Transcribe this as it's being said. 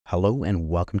Hello and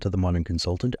welcome to The Modern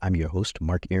Consultant. I'm your host,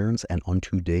 Mark Aarons, and on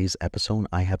today's episode,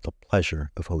 I have the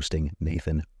pleasure of hosting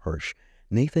Nathan Hirsch.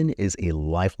 Nathan is a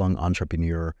lifelong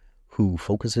entrepreneur who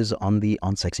focuses on the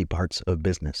unsexy parts of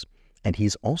business. And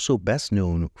he's also best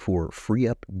known for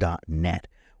freeup.net,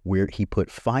 where he put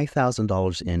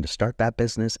 $5,000 in to start that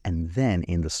business, and then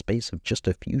in the space of just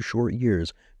a few short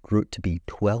years, grew it to be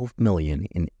 $12 million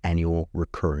in annual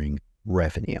recurring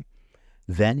revenue.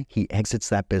 Then he exits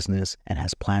that business and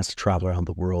has plans to travel around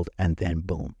the world, and then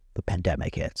boom, the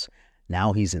pandemic hits.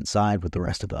 Now he's inside with the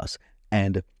rest of us,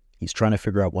 and he's trying to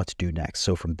figure out what to do next.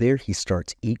 So from there, he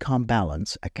starts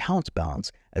EcomBalance,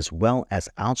 AccountsBalance, as well as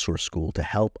Outsource School to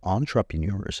help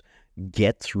entrepreneurs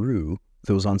get through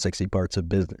those unsexy parts of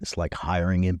business, like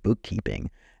hiring and bookkeeping.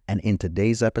 And in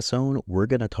today's episode, we're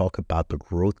going to talk about the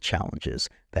growth challenges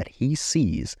that he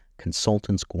sees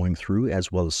consultants going through,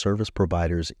 as well as service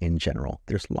providers in general.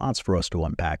 There's lots for us to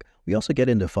unpack. We also get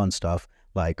into fun stuff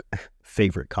like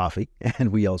favorite coffee,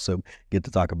 and we also get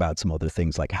to talk about some other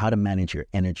things like how to manage your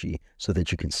energy so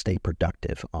that you can stay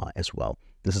productive as well.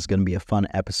 This is going to be a fun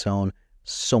episode.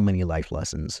 So many life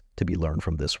lessons to be learned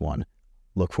from this one.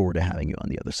 Look forward to having you on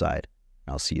the other side.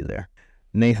 I'll see you there.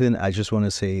 Nathan, I just want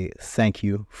to say thank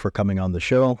you for coming on the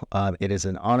show. It is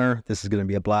an honor. This is going to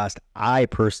be a blast. I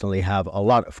personally have a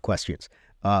lot of questions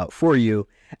for you.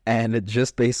 And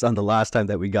just based on the last time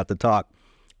that we got to talk,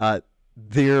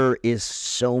 there is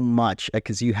so much,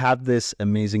 because you have this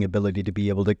amazing ability to be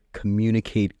able to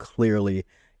communicate clearly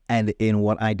and in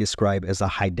what I describe as a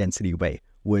high density way,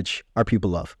 which our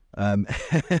people love.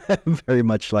 Very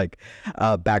much like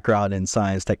background in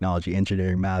science, technology,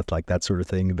 engineering, math, like that sort of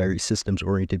thing. Very systems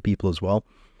oriented people as well.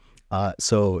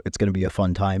 So it's going to be a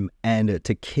fun time. And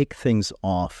to kick things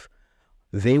off,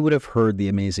 they would have heard the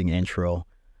amazing intro.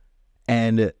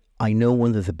 And I know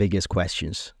one of the biggest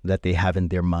questions that they have in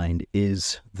their mind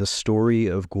is the story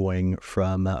of going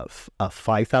from a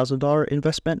 $5,000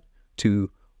 investment to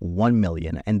 $1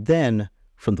 million, and then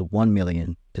from the $1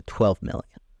 million to $12 million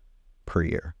per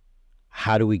year.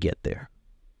 How do we get there?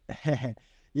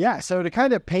 Yeah. So to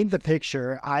kind of paint the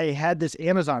picture, I had this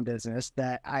Amazon business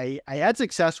that I had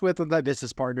success with my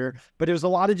business partner, but it was a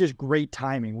lot of just great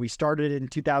timing. We started in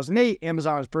 2008.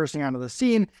 Amazon was bursting onto the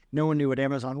scene. No one knew what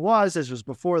Amazon was. This was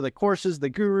before the courses, the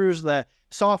gurus, the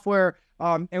software.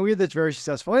 And we had this very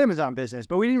successful Amazon business,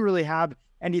 but we didn't really have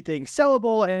anything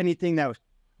sellable, anything that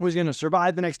was going to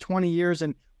survive the next 20 years.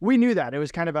 And we knew that. It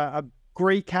was kind of a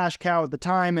great cash cow at the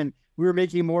time, and we were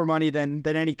making more money than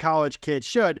any college kid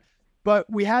should. But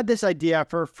we had this idea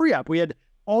for FreeUp. We had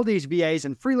all these VAs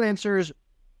and freelancers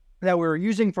that we were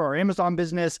using for our Amazon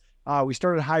business. We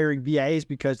started hiring VAs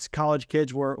because college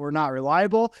kids were not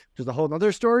reliable, which is a whole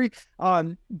other story.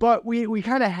 But we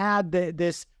kind of had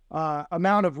this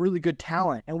amount of really good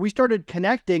talent, and we started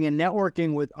connecting and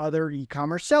networking with other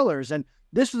e-commerce sellers. And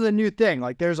this was a new thing.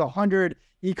 Like, there's 100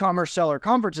 e-commerce seller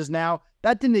conferences now.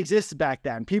 That didn't exist back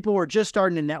then. People were just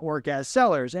starting to network as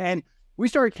sellers, and we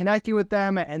started connecting with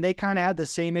them, and they kind of had the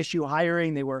same issue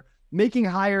hiring. They were making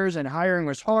hires, and hiring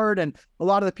was hard, and a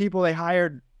lot of the people they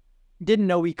hired didn't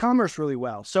know e-commerce really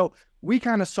well. So we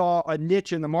kind of saw a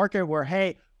niche in the market where,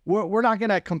 hey, we're not going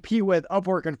to compete with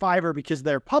Upwork and Fiverr because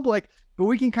they're public, but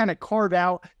we can kind of carve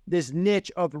out this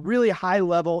niche of really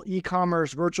high-level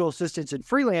e-commerce virtual assistants and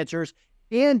freelancers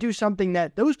and do something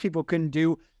that those people couldn't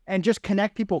do and just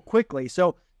connect people quickly.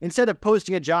 So instead of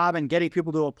posting a job and getting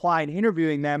people to apply and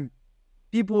interviewing them,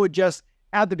 people would just,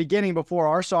 at the beginning before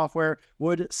our software,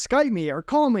 would Skype me or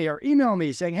call me or email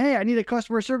me saying, hey, I need a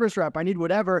customer service rep, I need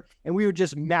whatever, and we would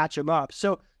just match them up.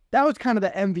 So that was kind of the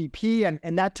MVP,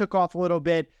 and that took off a little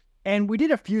bit. And we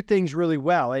did a few things really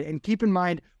well. And keep in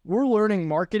mind, we're learning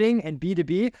marketing and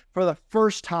B2B for the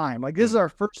first time. Like, this is our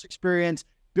first experience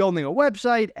building a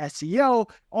website, SEO,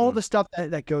 all the stuff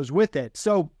that goes with it.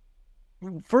 So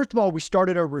first of all, we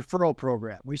started a referral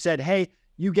program. We said, hey,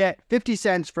 you get 50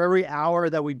 cents for every hour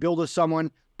that we bill to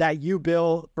someone that you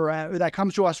bill for, that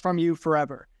comes to us from you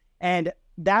forever. And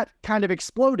that kind of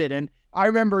exploded. And I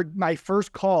remember my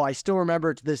first call, I still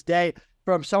remember it to this day,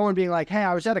 from someone being like, hey,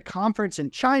 I was at a conference in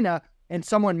China and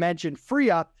someone mentioned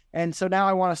FreeUp, and so now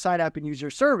I want to sign up and use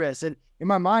your service. And in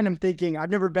my mind, I'm thinking, I've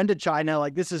never been to China.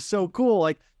 Like, this is so cool.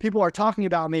 Like, people are talking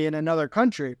about me in another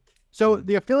country. So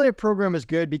the affiliate program is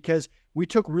good because we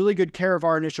took really good care of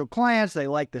our initial clients. They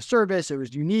liked the service. It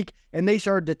was unique. And they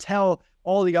started to tell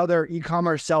all the other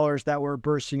e-commerce sellers that were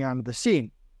bursting onto the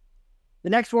scene. The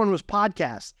next one was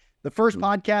podcasts. The first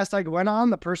podcast I went on,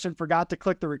 the person forgot to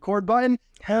click the record button.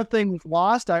 Whole thing was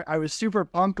lost. I was super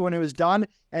pumped when it was done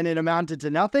and it amounted to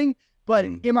nothing. But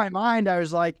in my mind, I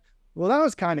was like, well, that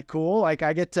was kind of cool. Like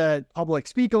I get to public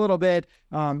speak a little bit.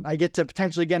 I get to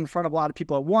potentially get in front of a lot of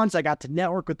people at once. I got to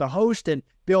network with the host and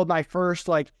build my first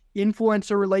like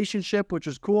influencer relationship, which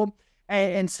was cool.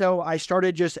 And so I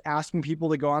started just asking people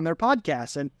to go on their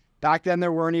podcasts. And back then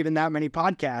there weren't even that many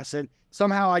podcasts. And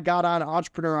somehow I got on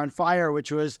Entrepreneur on Fire,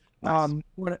 which was nice.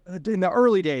 In the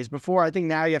early days before, I think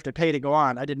now you have to pay to go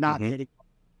on. I did not pay to go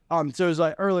on. So it was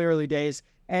like early days.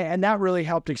 And that really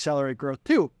helped accelerate growth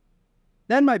too.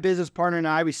 Then my business partner and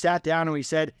I, we sat down and we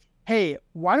said, hey,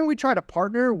 why don't we try to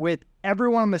partner with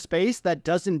everyone in the space that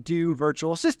doesn't do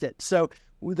virtual assistants? So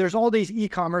there's all these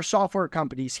e-commerce software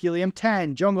companies, Helium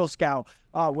 10, Jungle Scout,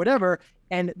 whatever,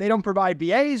 and they don't provide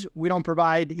VAs. We don't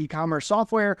provide e-commerce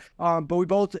software, but we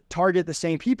both target the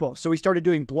same people. So we started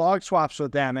doing blog swaps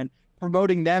with them and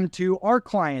promoting them to our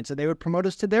clients, and they would promote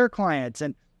us to their clients.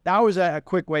 And that was a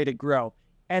quick way to grow.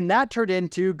 And that turned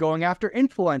into going after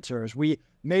influencers. We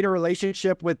made a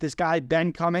relationship with this guy,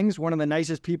 Ben Cummings, one of the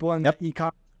nicest people in the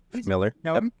e-commerce. Miller.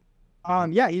 Know him?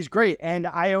 Yeah, he's great. And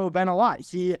I owe Ben a lot.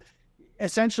 He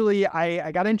essentially,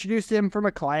 I got introduced to him from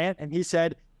a client, and he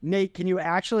said, Nate, can you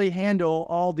actually handle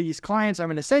all these clients I'm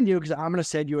going to send you? Because I'm going to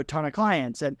send you a ton of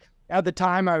clients. And at the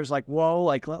time I was like, whoa,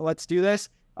 like, let's do this.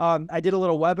 I did a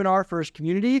little webinar for his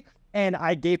community, and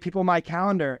I gave people my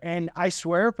calendar. And I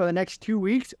swear for the next 2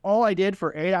 weeks, all I did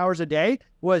for 8 hours a day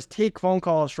was take phone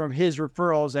calls from his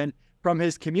referrals and from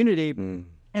his community.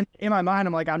 And in my mind,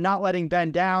 I'm like, I'm not letting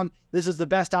Ben down. This is the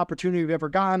best opportunity we've ever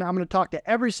gotten. I'm going to talk to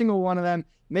every single one of them,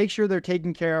 make sure they're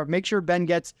taken care of, make sure Ben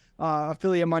gets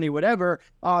affiliate money, whatever.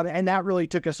 And that really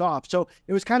took us off. So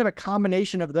it was kind of a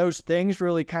combination of those things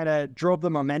really kind of drove the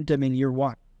momentum in year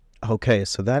one. Okay,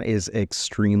 so that is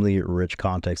extremely rich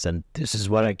context, and this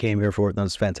is what I came here for.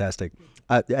 That's fantastic.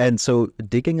 And so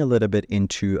digging a little bit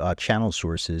into channel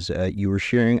sources, you were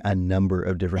sharing a number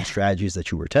of different strategies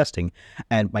that you were testing.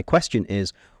 And my question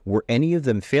is, were any of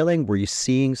them failing? Were you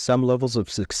seeing some levels of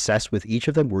success with each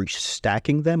of them? Were you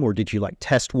stacking them, or did you like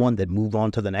test one, then move on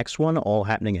to the next one, all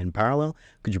happening in parallel?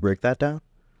 Could you break that down?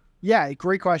 Yeah,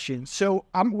 great question. So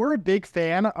we're a big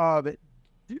fan of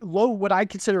what I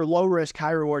consider low risk,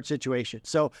 high reward situation.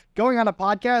 So going on a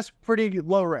podcast, pretty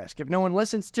low risk. If no one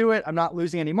listens to it, I'm not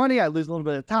losing any money. I lose a little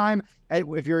bit of time.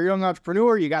 If you're a young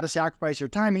entrepreneur, you got to sacrifice your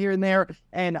time here and there.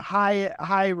 And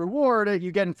high reward,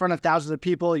 you get in front of thousands of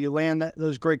people, you land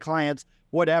those great clients,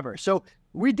 whatever. So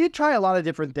we did try a lot of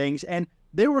different things, and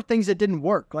there were things that didn't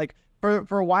work. Like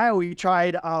for a while, we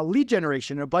tried lead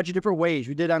generation in a bunch of different ways.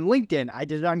 We did it on LinkedIn. I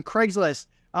did it on Craigslist.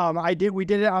 We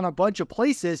did it on a bunch of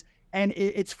places. And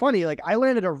it's funny, like I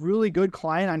landed a really good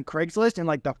client on Craigslist in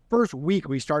like the first week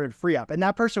we started FreeUp. And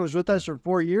that person was with us for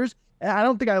 4 years. And I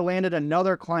don't think I landed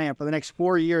another client for the next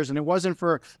 4 years. And it wasn't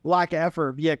for lack of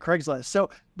effort via Craigslist. So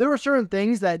there were certain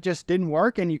things that just didn't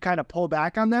work, and you kind of pull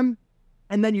back on them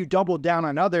and then you double down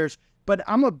on others. But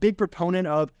I'm a big proponent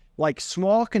of like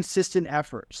small, consistent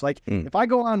efforts. Like if I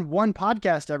go on one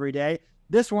podcast every day,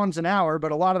 this one's an hour,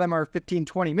 but a lot of them are 15,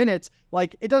 20 minutes.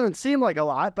 Like it doesn't seem like a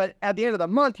lot, but at the end of the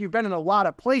month, you've been in a lot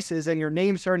of places and your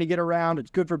name's starting to get around.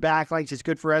 It's good for backlinks. It's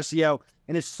good for SEO,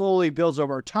 and it slowly builds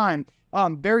over time.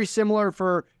 Very similar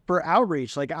for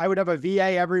outreach. Like I would have a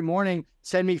VA every morning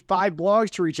send me 5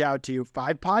 blogs to reach out to,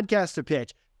 5 podcasts to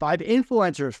pitch, 5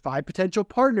 influencers, 5 potential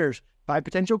partners, 5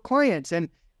 potential clients. And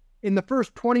in the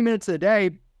first 20 minutes of the day,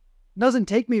 it doesn't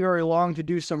take me very long to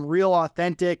do some real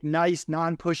authentic, nice,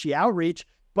 non-pushy outreach,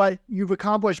 but you've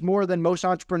accomplished more than most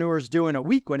entrepreneurs do in a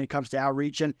week when it comes to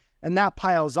outreach, and that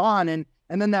piles on. And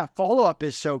then that follow-up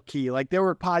is so key. Like there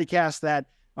were podcasts that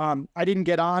I didn't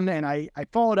get on, and I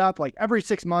followed up like every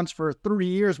 6 months for 3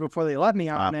 years before they let me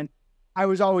on. And I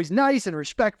was always nice and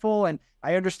respectful, and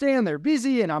I understand they're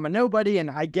busy and I'm a nobody, and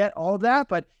I get all of that.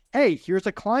 But hey, here's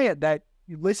a client that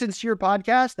listens to your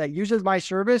podcast, that uses my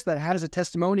service, that has a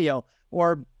testimonial,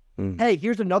 or hey,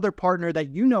 here's another partner that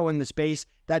you know in the space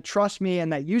that trusts me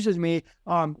and that uses me.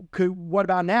 What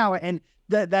about now? And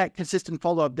that consistent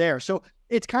follow up there. So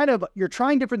it's kind of, you're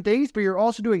trying different things, but you're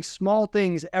also doing small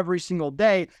things every single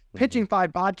day. Pitching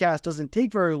 5 podcasts doesn't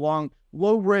take very long.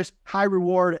 Low risk, high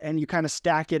reward, and you kind of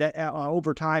stack it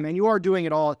over time. And you are doing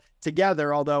it all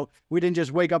together, although we didn't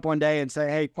just wake up one day and say,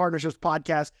 hey, partnerships,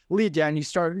 podcast, lead gen.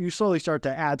 You slowly start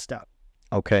to add stuff.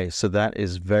 Okay, so that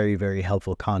is very, very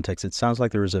helpful context. It sounds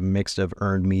like there was a mix of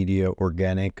earned media,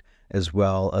 organic, as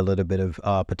well, a little bit of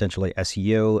potentially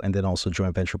SEO, and then also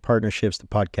joint venture partnerships, the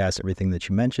podcast, everything that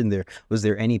you mentioned there. Was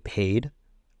there any paid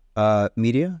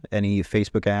media, any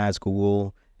Facebook ads,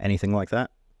 Google, anything like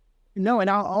that? No, and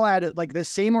I'll add it, like the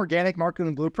same organic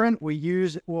marketing blueprint we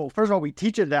use. Well, first of all, we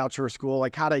teach it at Outsource School,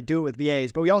 like how to do it with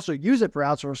VAs, but we also use it for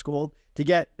Outsource School to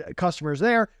get customers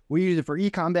there. We use it for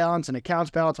EcomBalance and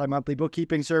AccountsBalance, our monthly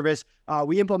bookkeeping service.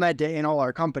 We implement it in all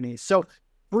our companies. So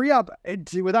FreeUp,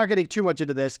 without getting too much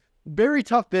into this, very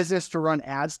tough business to run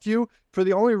ads to, for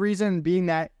the only reason being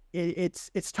that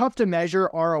it's tough to measure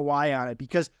ROI on it,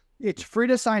 because it's free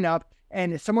to sign up.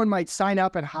 And someone might sign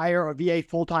up and hire a VA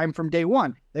full-time from day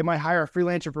one. They might hire a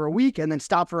freelancer for a week and then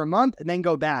stop for a month and then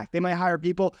go back. They might hire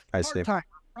people part-time,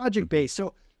 project-based.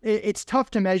 So it's tough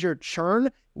to measure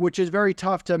churn, which is very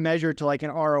tough to measure to like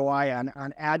an ROI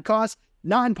on ad costs.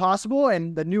 Not impossible,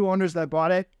 and the new owners that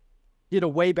bought it did a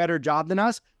way better job than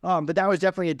us. But that was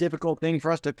definitely a difficult thing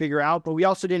for us to figure out. But we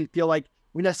also didn't feel like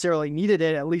we necessarily needed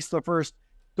it, at least the first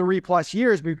 3+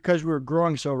 years, because we were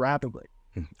growing so rapidly.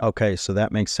 Okay, so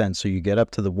that makes sense. So you get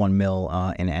up to the 1 mil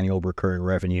in annual recurring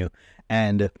revenue,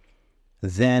 and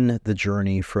then the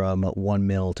journey from 1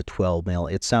 mil to 12 mil.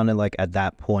 It sounded like at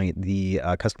that point the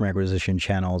customer acquisition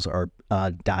channels are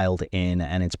dialed in,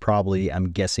 and it's probably,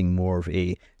 I'm guessing, more of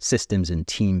a systems and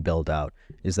team build out.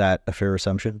 Is that a fair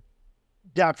assumption?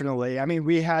 Definitely. I mean,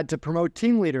 we had to promote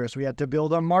team leaders. We had to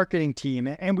build a marketing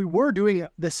team, and we were doing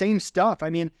the same stuff. I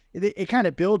mean, it kind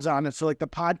of builds on it. So like the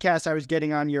podcasts I was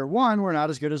getting on year 1 were not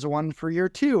as good as the one for year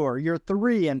 2 or year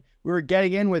 3. And we were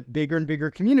getting in with bigger and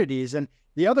bigger communities. And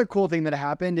the other cool thing that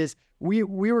happened is we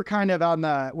were kind of on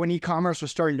when e-commerce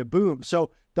was starting to boom.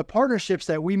 So the partnerships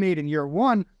that we made in year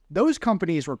 1, those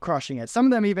companies were crushing it. Some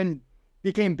of them even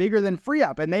became bigger than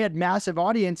FreeUp, and they had massive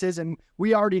audiences, and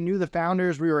we already knew the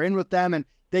founders. We were in with them, and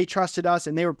they trusted us,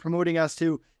 and they were promoting us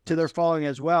to their following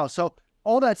as well. So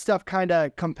all that stuff kind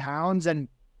of compounds, and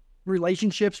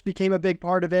relationships became a big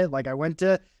part of it. Like I went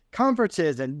to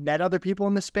conferences and met other people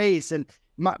in the space, and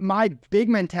my big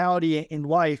mentality in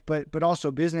life, but also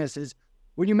business, is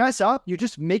when you mess up, you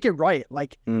just make it right.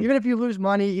 Like even if you lose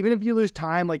money, even if you lose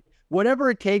time, like whatever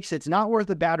it takes, it's not worth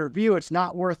a bad review. It's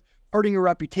not worth hurting your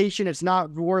reputation. It's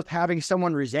not worth having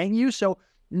someone resent you. So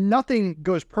nothing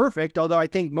goes perfect, although I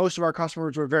think most of our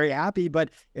customers were very happy. But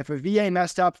if a VA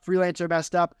messed up, freelancer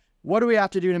messed up, what do we have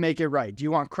to do to make it right? Do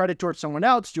you want credit towards someone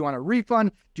else? Do you want a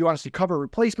refund? Do you want us to cover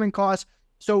replacement costs?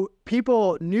 So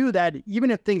people knew that even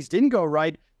if things didn't go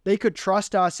right, they could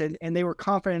trust us, and they were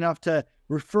confident enough to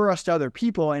refer us to other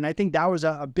people. And I think that was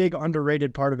a big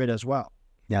underrated part of it as well.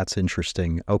 That's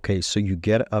interesting. Okay, so you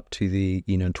get up to the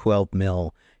 12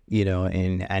 mil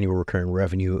in annual recurring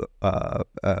revenue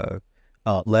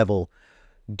level.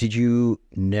 Did you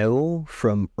know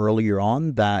from earlier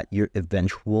on that your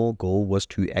eventual goal was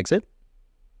to exit?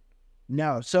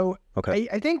 No. So okay.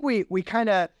 I think we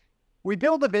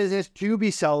built the business to be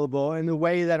sellable in the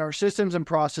way that our systems and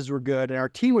processes were good, and our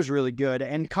team was really good.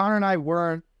 And Connor and I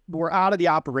were out of the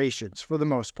operations for the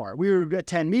most part. We would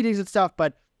attend meetings and stuff,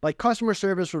 but like customer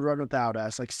service would run without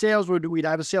us. Like sales we'd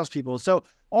have salespeople. So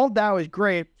all that was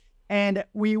great. And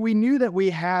we knew that we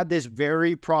had this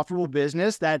very profitable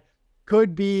business that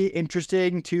could be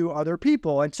interesting to other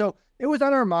people. And so it was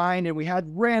on our mind, and we had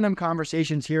random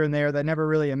conversations here and there that never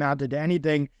really amounted to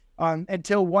anything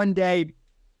until one day,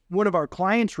 one of our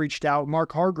clients reached out,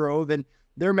 Mark Hargrove, and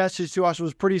their message to us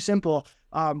was pretty simple.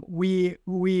 We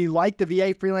like the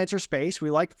VA freelancer space.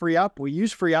 We like FreeUp. We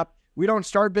use FreeUp. We don't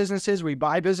start businesses. We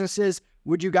buy businesses.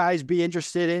 Would you guys be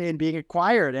interested in being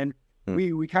acquired? And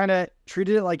we kind of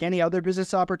treated it like any other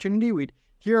business opportunity. We'd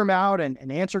hear them out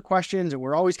and answer questions. And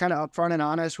we're always kind of upfront and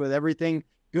honest with everything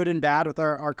good and bad with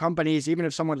our companies, even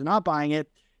if someone's not buying it.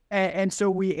 And so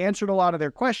we answered a lot of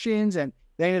their questions, and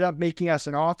they ended up making us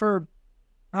an offer.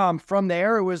 From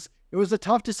there, it was a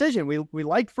tough decision. We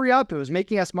liked FreeUp. It was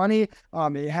making us money.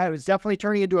 It was definitely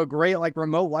turning into a great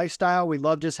remote lifestyle. We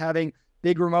love just having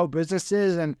big remote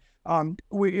businesses, and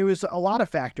it was a lot of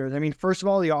factors. I mean, first of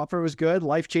all, the offer was good,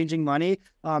 life-changing money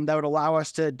that would allow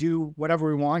us to do whatever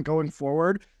we want going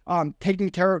forward. Taking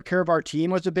care of our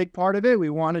team was a big part of it. We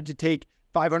wanted to take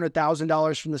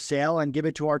 $500,000 from the sale and give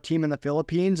it to our team in the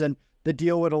Philippines, and the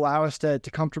deal would allow us to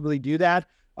comfortably do that.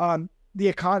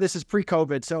 This is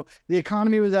pre-COVID, so the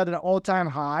economy was at an all-time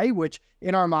high, which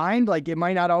in our mind, it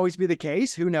might not always be the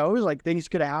case. Who knows? Things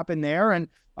could happen there, and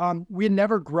we had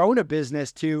never grown a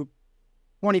business to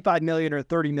 25 million or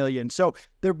 30 million. So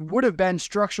there would have been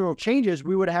structural changes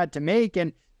we would have had to make,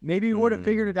 and maybe we would have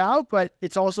figured it out, but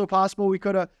it's also possible we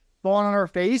could have fallen on our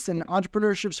face, and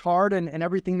entrepreneurship's hard and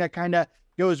everything that kind of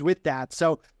goes with that.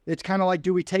 So it's kind of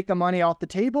do we take the money off the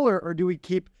table, or do we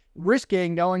keep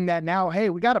risking, knowing that now, hey,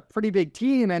 we got a pretty big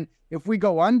team, and if we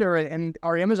go under, and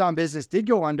our Amazon business did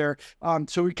go under,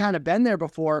 so we kind of been there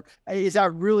before, is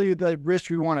that really the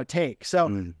risk we want to take?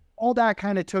 So all that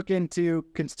kind of took into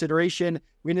consideration.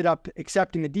 We ended up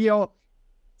accepting the deal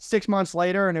 6 months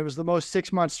later, and it was the most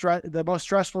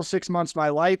stressful 6 months of my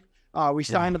life. We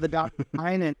signed to the dotted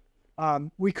line,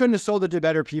 and we couldn't have sold it to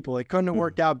better people. It couldn't have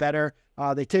worked out better.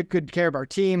 They took good care of our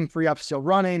team. Free Up still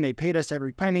running. They paid us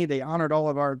every penny. They honored all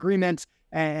of our agreements,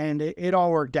 and it all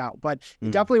worked out. But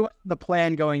it definitely wasn't the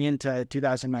plan going into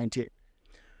 2019.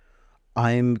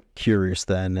 I'm curious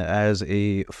then, as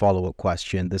a follow-up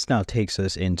question, this now takes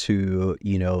us into,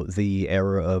 the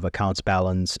era of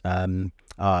AccountsBalance,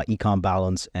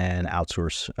 EcomBalance, and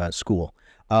Outsource School.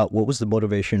 What was the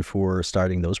motivation for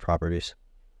starting those properties?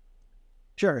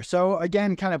 Sure. So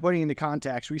again, kind of putting into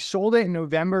context, we sold it in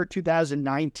November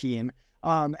 2019.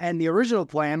 And the original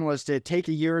plan was to take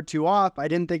a year or two off. I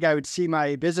didn't think I would see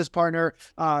my business partner,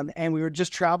 and we would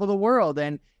just travel the world.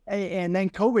 And then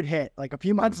COVID hit like a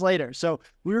few months later. So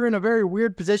we were in a very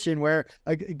weird position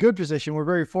a good position. We're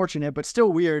very fortunate, but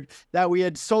still weird that we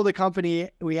had sold the company.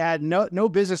 We had no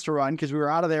business to run because we were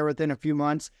out of there within a few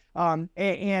months.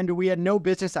 And we had no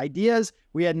business ideas.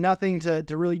 We had nothing to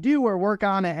really do or work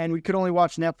on, and we could only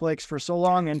watch Netflix for so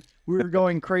long, and we were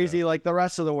going crazy like the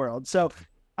rest of the world. So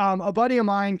a buddy of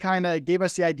mine kind of gave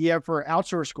us the idea for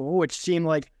Outsource School, which seemed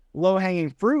like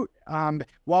low-hanging fruit.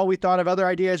 While we thought of other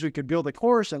ideas, we could build a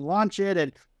course and launch it.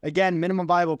 And again, minimum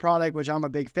viable product, which I'm a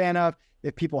big fan of.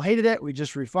 If people hated it, we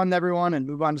just refund everyone and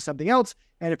move on to something else.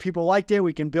 And if people liked it,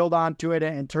 we can build onto it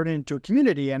and turn it into a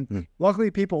community. And luckily,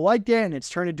 people liked it, and it's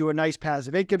turned into a nice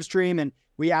passive income stream. And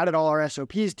we added all our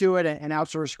SOPs to it, and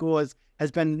Outsource School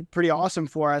has been pretty awesome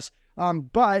for us.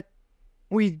 But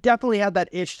we definitely had that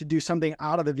itch to do something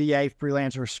out of the VA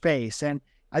freelancer space. And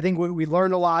I think we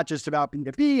learned a lot just about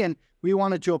B2B, and we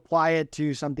wanted to apply it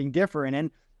to something different.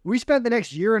 And we spent the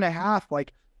next year and a half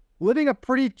living a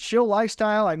pretty chill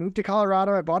lifestyle. I moved to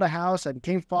Colorado. I bought a house. I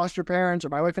became foster parents, or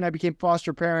my wife and I became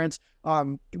foster parents.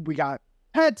 We got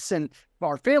pets, and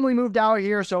our family moved out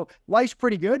here. So life's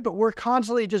pretty good, but we're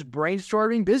constantly just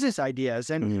brainstorming business ideas.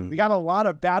 And we got a lot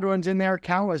of bad ones in there,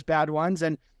 countless bad ones.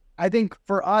 And I think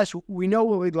for us, we know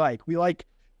what we like. We like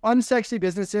unsexy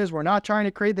businesses. We're not trying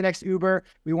to create the next Uber.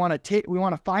 We want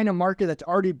to find a market that's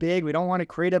already big. We don't want to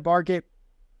create a market.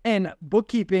 And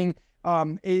bookkeeping,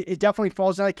 it definitely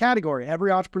falls in that category.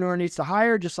 Every entrepreneur needs to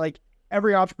hire, just like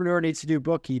every entrepreneur needs to do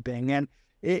bookkeeping. And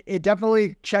it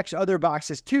definitely checks other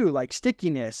boxes too, like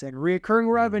stickiness and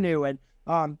recurring revenue. And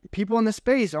people in the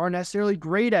space aren't necessarily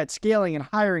great at scaling and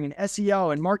hiring and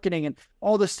SEO and marketing and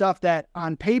all the stuff that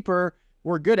on paper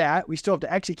we're good at. We still have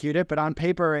to execute it, but on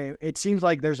paper, it seems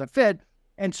like there's a fit.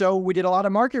 And so we did a lot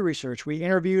of market research. We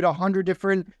interviewed 100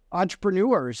 different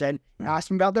entrepreneurs and asked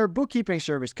them about their bookkeeping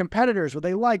service, competitors, what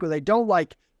they like, what they don't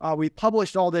like. We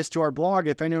published all this to our blog.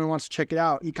 If anyone wants to check it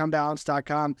out,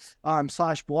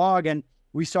 ecombalance.com/blog. And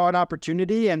we saw an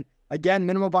opportunity. And again,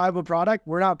 minimum viable product.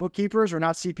 We're not bookkeepers. We're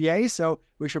not CPAs. So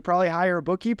we should probably hire a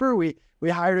bookkeeper. We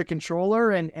hired a controller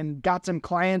and got some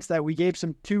clients that we gave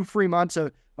 2 free months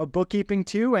of bookkeeping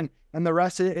to, and the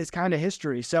rest is kind of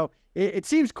history. So it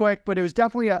seems quick, but it was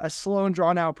definitely a slow and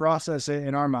drawn out process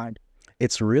in our mind.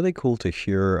 It's really cool to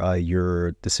hear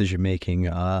your decision-making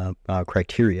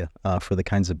criteria for the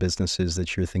kinds of businesses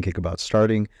that you're thinking about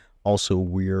starting. Also,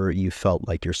 where you felt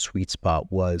like your sweet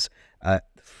spot was.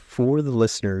 For the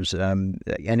listeners,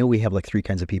 I know we have 3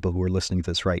 kinds of people who are listening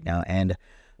to this right now, and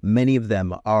many of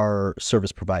them are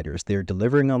service providers. They're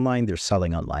delivering online, they're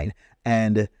selling online.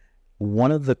 And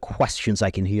one of the questions I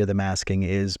can hear them asking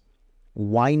is,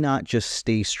 why not just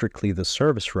stay strictly the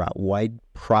service route? Why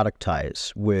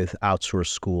productize with Outsource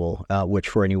School, which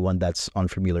for anyone that's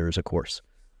unfamiliar is a course?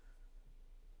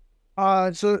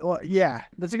 Yeah,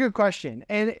 that's a good question.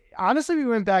 And honestly, we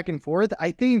went back and forth. I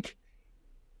think,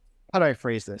 how do I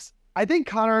phrase this? I think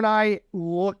Connor and I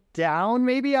looked down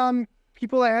maybe on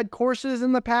people that had courses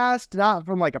in the past, not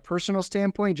from a personal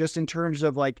standpoint, just in terms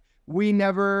of we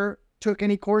never took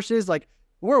any courses.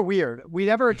 We're weird. We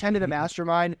never attended a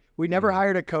mastermind. We never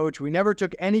hired a coach. We never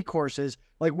took any courses.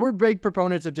 We're big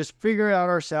proponents of just figuring it out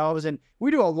ourselves. And we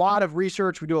do a lot of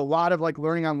research. We do a lot of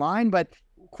learning online, but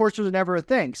courses was never a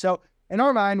thing. So in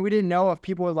our mind, we didn't know if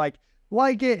people would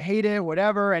like it, hate it,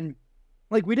 whatever. And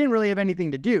we didn't really have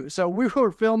anything to do. So we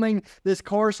were filming this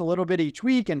course a little bit each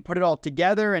week and put it all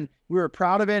together, and we were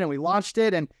proud of it, and we launched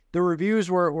it, and the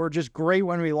reviews were just great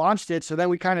when we launched it. So then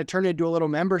we kind of turned it into a little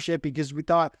membership because we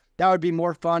thought that would be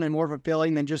more fun and more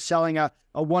fulfilling than just selling a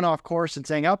one-off course and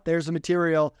saying, there's the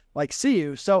material, see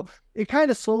you. So it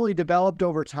kind of slowly developed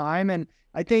over time. And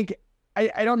I think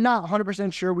I'm not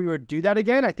 100% sure we would do that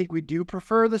again. I think we do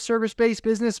prefer the service-based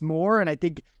business more. And I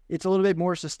think it's a little bit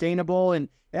more sustainable. And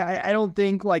I don't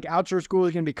think like Outsource School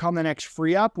is going to become the next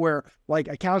free up, where like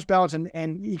AccountsBalance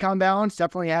and EcomBalance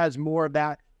definitely has more of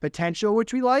that potential,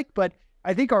 which we like. But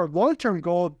I think our long-term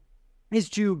goal is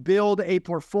to build a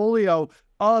portfolio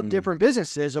of different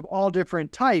businesses of all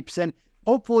different types. And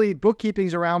hopefully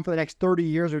bookkeeping's around for the next 30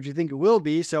 years, which you think it will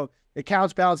be. So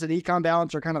AccountsBalance and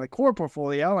EcomBalance are kind of the core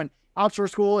portfolio, and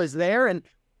Outsource School is there. And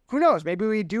who knows, maybe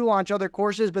we do launch other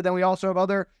courses, but then we also have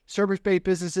other service-based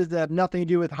businesses that have nothing to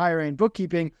do with hiring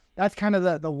bookkeeping. That's kind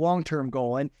of the long-term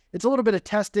goal. And it's a little bit of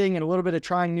testing and a little bit of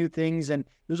trying new things. And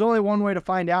there's only one way to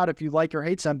find out if you like or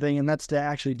hate something, and that's to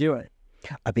actually do it.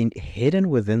 I mean, hidden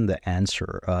within the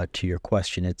answer to your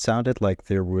question, it sounded like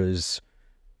there was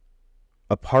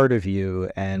a part of you,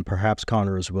 and perhaps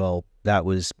Connor as well, that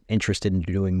was interested in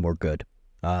doing more good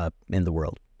in the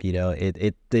world. You know,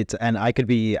 it's, and I could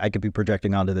be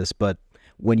projecting onto this, but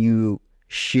when you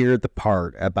shared the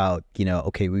part about, you know,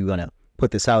 okay, we want to put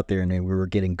this out there and we were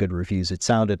getting good reviews, it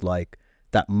sounded like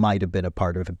that might have been a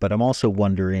part of it. But I'm also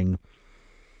wondering,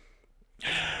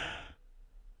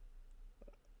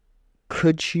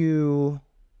 could you,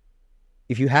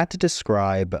 if you had to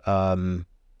describe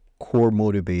core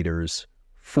motivators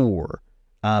for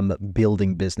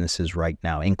building businesses right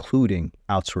now, including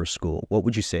Outsource School, what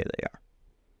would you say they are?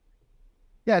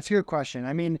 Yeah, it's a good question.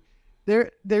 I mean,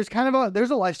 there's kind of there's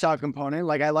a lifestyle component.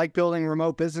 Like, I like building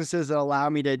remote businesses that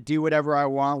allow me to do whatever I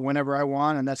want, whenever I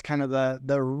want. And that's kind of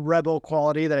the rebel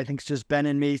quality that I think's just been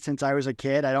in me since I was a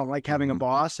kid. I don't like having a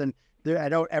boss, and I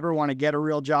don't ever want to get a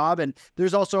real job. And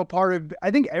there's also a part of, I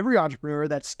think, every entrepreneur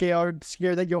that's scared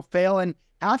that you'll fail and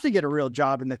have to get a real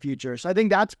job in the future. So I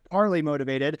think that's partly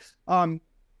motivated. I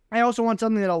also want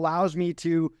something that allows me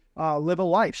to live a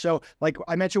life. So like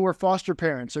I mentioned, we're foster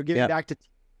parents. So giving back to,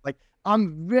 like,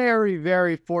 I'm very,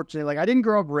 very fortunate. Like, I didn't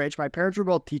grow up rich. My parents were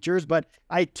both teachers, but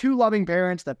I had two loving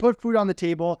parents that put food on the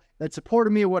table, that supported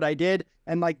me in what I did.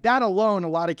 And like that alone, a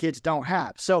lot of kids don't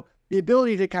have. So the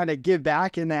ability to kind of give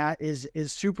back in that is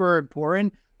super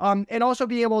important. And also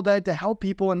be able to help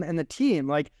people in the team.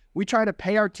 Like, we try to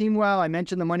pay our team well. I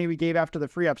mentioned the money we gave after the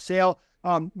free up sale.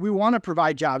 We want to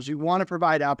provide jobs. We want to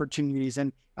provide opportunities,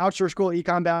 and Outsource School,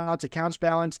 EcomBalance,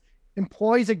 AccountsBalance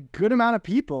employs a good amount of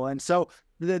people. And so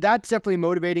that's definitely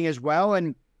motivating as well.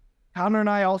 And Connor and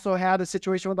I also had a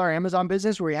situation with our Amazon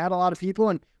business where we had a lot of people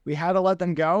and we had to let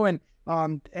them go. And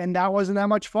that wasn't that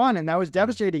much fun, and that was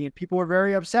devastating, and people were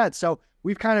very upset. So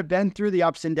we've kind of been through the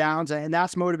ups and downs, and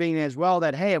that's motivating as well,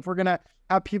 that, hey, if we're going to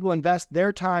have people invest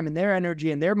their time and their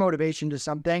energy and their motivation to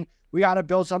something, we got to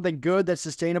build something good that's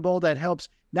sustainable, that helps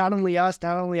not only us,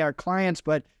 not only our clients,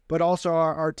 but also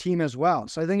our team as well.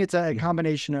 So I think it's a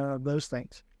combination of those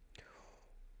things.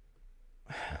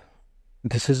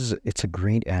 It's a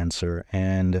great answer.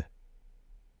 And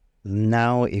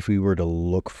now if we were to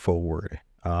look forward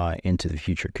into the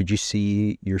future, could you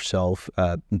see yourself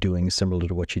doing similar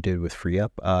to what you did with FreeUp,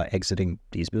 exiting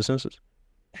these businesses?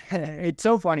 It's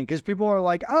so funny because people are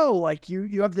like, oh, like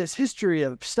you have this history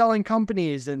of selling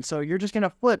companies, and so you're just going to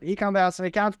flip EcomBalance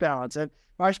and AccountsBalance. And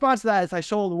my response to that is I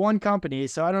sold one company,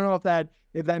 so I don't know if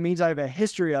that means I have a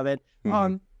history of it.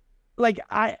 Like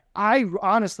I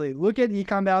honestly look at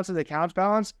EcomBalance and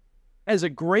AccountsBalance as a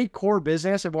great core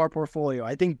business of our portfolio.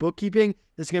 I think bookkeeping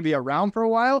is going to be around for a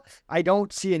while. I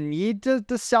don't see a need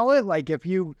to sell it. Like, if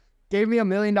you gave me $1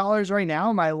 million right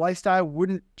now, my lifestyle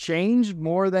wouldn't change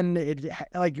more than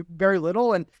very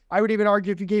little. And I would even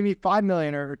argue if you gave me 5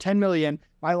 million or 10 million,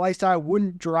 my lifestyle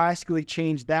wouldn't drastically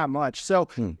change that much. So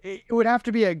it would have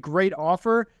to be a great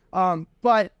offer.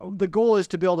 But the goal is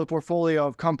to build a portfolio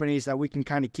of companies that we can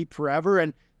kind of keep forever.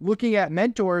 And looking at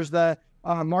mentors, the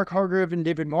Mark Hargrave and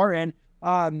David Martin,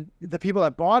 the people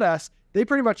that bought us, they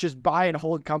pretty much just buy and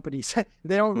hold companies.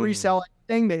 They don't resell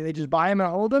anything. They just buy them and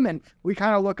hold them. And we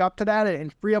kind of look up to that.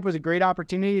 And FreeUp was a great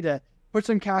opportunity to put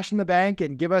some cash in the bank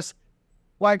and give us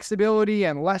flexibility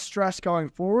and less stress going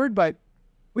forward. But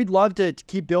we'd love to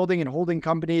keep building and holding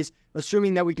companies,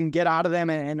 assuming that we can get out of them.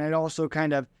 And it also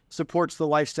kind of supports the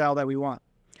lifestyle that we want.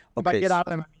 Okay. If I get out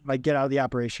of them, I get out of the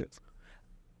operations.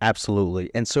 Absolutely.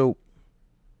 And so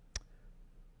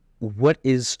what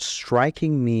is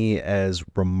striking me as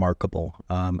remarkable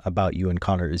about you and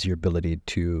Connor is your ability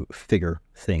to figure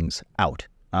things out,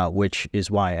 which is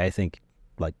why I think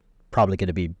probably going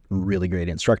to be really great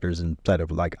instructors inside of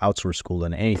Outsource School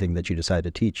and anything that you decide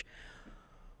to teach.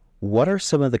 What are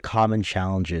some of the common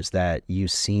challenges that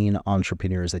you've seen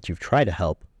entrepreneurs that you've tried to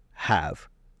help have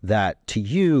that to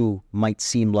you might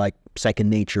seem like second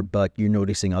nature, but you're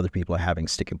noticing other people are having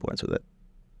sticking points with it?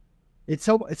 It's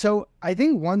so I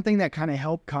think one thing that kind of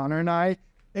helped Connor and I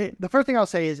The first thing I'll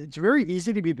say is it's very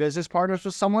easy to be business partners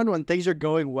with someone when things are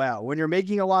going well. When you're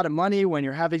making a lot of money, when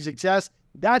you're having success,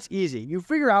 that's easy. You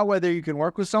figure out whether you can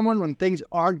work with someone when things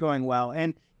aren't going well.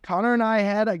 And Connor and I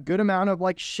had a good amount of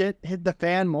like shit hit the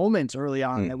fan moments early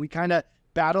on that we kind of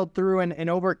battled through and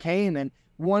overcame. And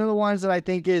one of the ones that I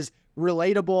think is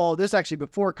relatable, this actually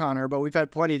before Connor, but we've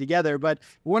had plenty together, but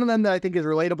one of them that I think is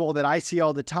relatable that I see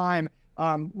all the time,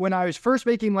 when I was first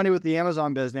making money with the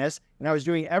Amazon business and I was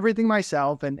doing everything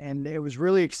myself and it was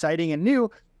really exciting and new,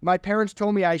 my parents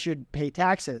told me I should pay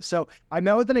taxes. So I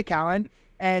met with an accountant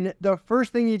and the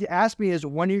first thing he asked me is,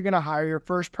 when are you going to hire your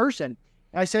first person?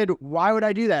 And I said, why would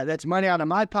I do that? That's money out of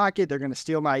my pocket. They're going to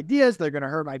steal my ideas. They're going to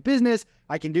hurt my business.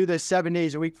 I can do this 7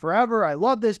 days a week forever. I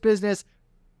love this business.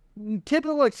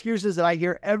 Typical excuses that I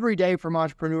hear every day from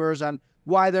entrepreneurs on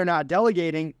why they're not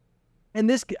delegating. And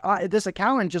this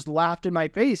accountant just laughed in my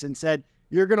face and said,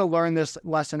 you're going to learn this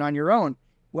lesson on your own.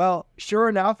 Well, sure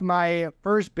enough, my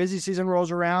first busy season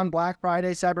rolls around, Black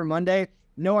Friday, Cyber Monday,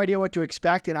 no idea what to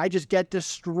expect. And I just get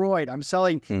destroyed. I'm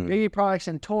selling baby products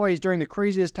and toys during the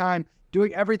craziest time,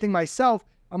 doing everything myself.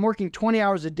 I'm working 20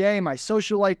 hours a day. My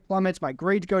social life plummets, my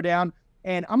grades go down,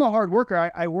 and I'm a hard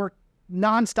worker. I work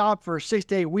nonstop for 6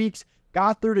 to 8 weeks,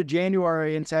 got through to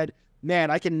January and said, man,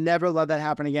 I can never let that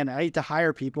happen again. I need to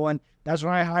hire people. And that's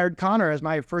when I hired Connor as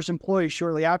my first employee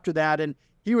shortly after that. And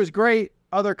he was great.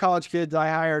 Other college kids I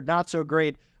hired, not so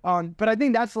great. But I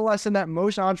think that's the lesson that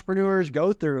most entrepreneurs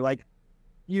go through. Like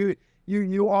you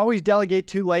always delegate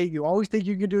too late. You always think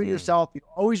you can do it yourself. You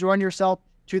always run yourself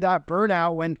to that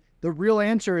burnout when the real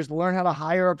answer is to learn how to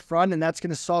hire up front. And that's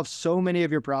going to solve so many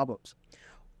of your problems.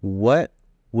 What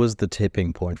was the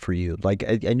tipping point for you? Like,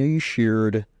 I know you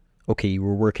shared, okay, you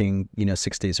were working,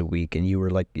 6 days a week, and you were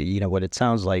like, what it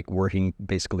sounds like, working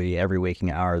basically every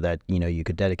waking hour that, you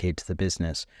could dedicate to the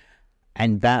business.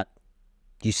 And that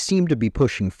you seem to be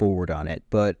pushing forward on it.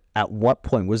 But at what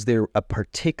point, was there a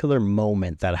particular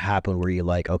moment that happened where you're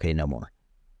like, okay, no more?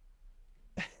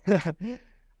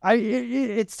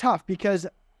 It's tough because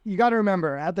you got to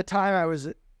remember at the time I was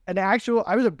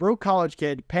a broke college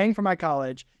kid paying for my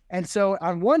college. And so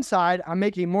on one side, I'm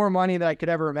making more money than I could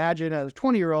ever imagine as a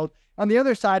 20-year-old. On the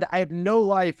other side, I have no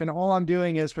life and all I'm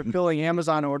doing is fulfilling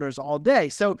Amazon orders all day.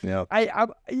 So I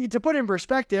to put in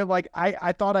perspective, like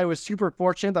I thought I was super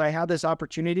fortunate that I had this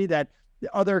opportunity that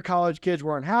the other college kids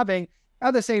weren't having.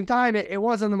 At the same time, it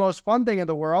wasn't the most fun thing in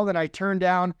the world. And I turned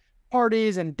down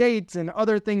parties and dates and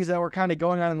other things that were kind of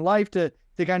going on in life to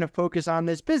kind of focus on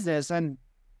this business. And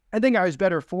I think I was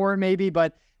better for it maybe,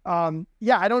 but I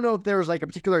don't know if there was like a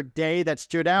particular day that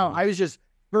stood out. I was just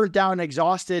burnt down and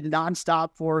exhausted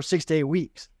nonstop for 6 to 8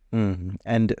 weeks.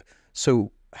 And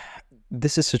so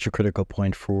this is such a critical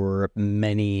point for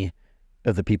many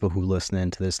of the people who listen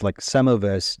into this. Like some of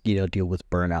us, deal with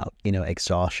burnout,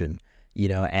 exhaustion,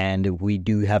 and we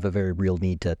do have a very real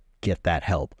need to get that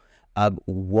help.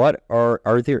 What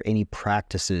are there any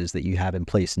practices that you have in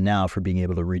place now for being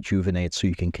able to rejuvenate so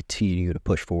you can continue to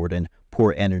push forward and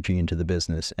pour energy into the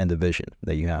business and the vision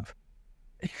that you have?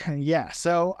 Yeah.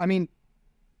 So, I mean,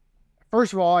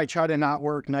 first of all, I try to not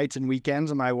work nights and weekends,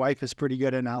 and my wife is pretty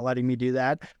good at not letting me do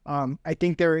that. I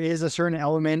think there is a certain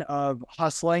element of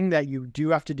hustling that you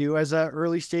do have to do as an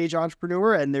early stage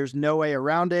entrepreneur, and there's no way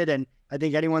around it. And I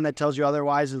think anyone that tells you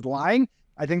otherwise is lying.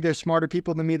 I think there's smarter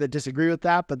people than me that disagree with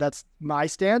that, but that's my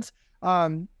stance.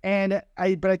 But I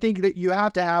think that you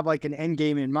have to have like an end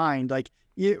game in mind. Like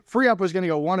Free Up was going to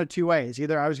go one of two ways.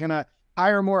 Either I was going to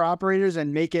hire more operators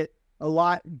and make it a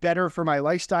lot better for my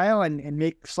lifestyle and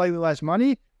make slightly less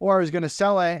money, or I was going to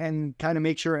sell it and kind of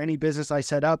make sure any business I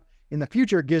set up in the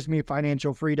future gives me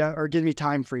financial freedom or gives me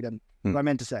time freedom, what I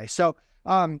meant to say. So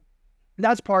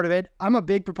that's part of it. I'm a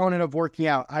big proponent of working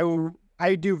out.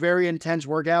 I do very intense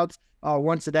workouts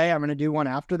once a day. I'm going to do one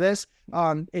after this.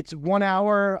 It's 1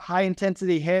 hour, high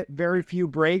intensity hit, very few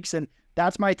breaks. And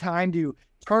that's my time to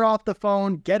turn off the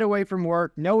phone, get away from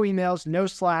work, no emails, no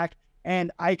Slack.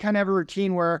 And I kind of have a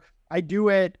routine where I do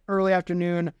it early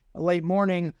afternoon, late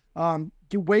morning. To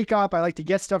wake up, I like to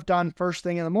get stuff done first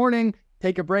thing in the morning,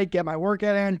 take a break, get my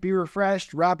workout in, be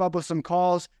refreshed, wrap up with some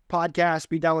calls, podcasts,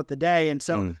 be done with the day. And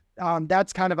so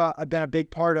that's kind of been a big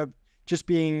part of just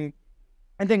being,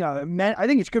 I think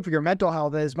it's good for your mental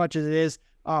health as much as it is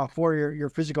for your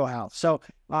physical health. So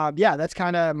that's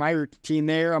kind of my routine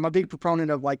there. I'm a big proponent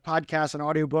of like podcasts and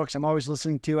audiobooks. I'm always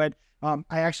listening to it. I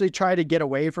actually try to get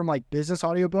away from like business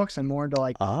audiobooks and more into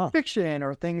like fiction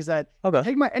or things that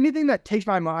anything that takes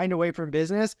my mind away from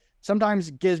business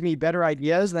sometimes gives me better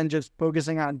ideas than just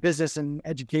focusing on business and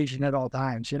education at all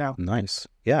times, Nice.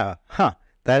 Yeah.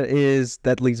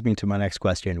 That leads me to my next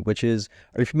question, which is,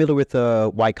 are you familiar with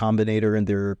Y Combinator and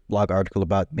their blog article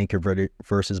about maker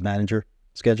versus manager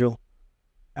schedule?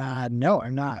 No,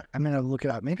 I'm not. I'm going to look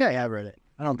it up. Maybe I have read it.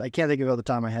 I can't think of it off the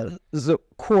top of my head. The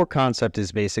core concept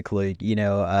is basically,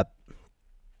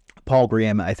 Paul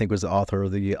Graham, I think, was the author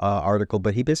of the article,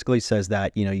 but he basically says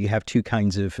that, you have two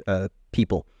kinds of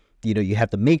people. You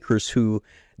have the makers who,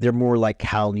 they're more like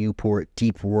Cal Newport,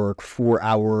 deep work,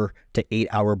 4-hour to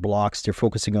 8-hour blocks. They're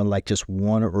focusing on like just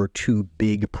one or two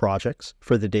big projects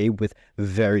for the day with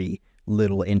very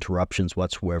little interruptions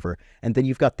whatsoever. And then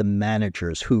you've got the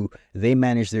managers who, they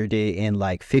manage their day in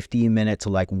like 15-minute to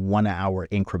like 1-hour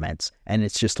increments. And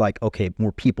it's just like, okay,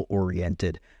 more people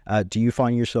oriented. Do you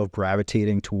find yourself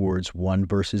gravitating towards one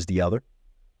versus the other?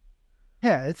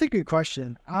 Yeah, it's a good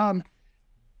question.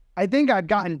 I think I've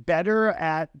gotten better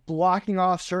at blocking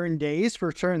off certain days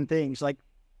for certain things. Like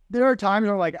there are times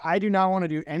where like, I do not want to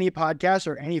do any podcasts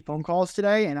or any phone calls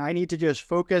today. And I need to just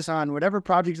focus on whatever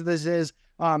project this is,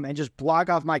 and just block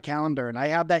off my calendar. And I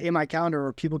have that in my calendar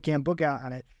where people can't book out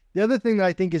on it. The other thing that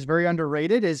I think is very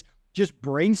underrated is just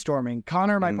brainstorming.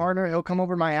 Connor, my partner, he'll come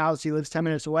over to my house. He lives 10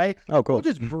 minutes away. Oh, cool. We'll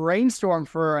just brainstorm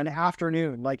for an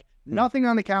afternoon, like nothing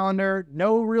on the calendar,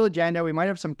 no real agenda. We might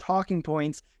have some talking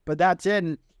points, but that's it.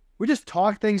 And we just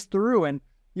talk things through, and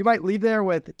you might leave there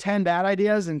with 10 bad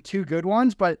ideas and 2 good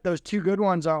ones, but those 2 good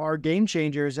ones are game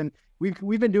changers. And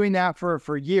we've been doing that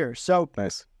for years. So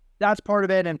nice. That's part of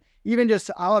it. And even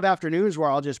just, I'll have afternoons where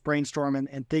I'll just brainstorm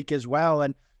and think as well.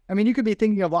 And I mean, you could be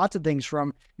thinking of lots of things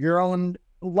from your own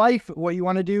life, what you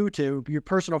want to do, to your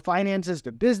personal finances,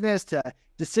 to business, to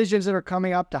decisions that are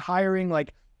coming up, to hiring,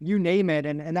 like you name it.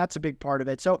 And that's a big part of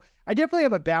it. So I definitely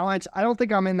have a balance. I don't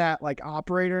think I'm in that like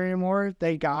operator anymore,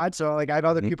 thank God. So like I have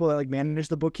other people that like manage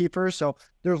the bookkeepers. So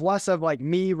there's less of like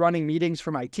me running meetings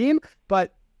for my team,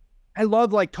 but I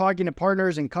love like talking to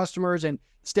partners and customers and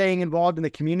staying involved in the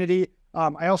community.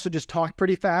 I also just talk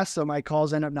pretty fast, so my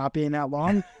calls end up not being that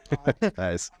long.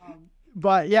 Nice.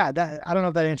 But yeah, I don't know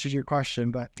if that answers your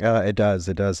question, but it does.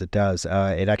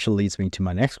 It actually leads me to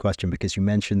my next question, because you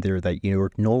mentioned there that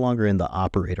you're no longer in the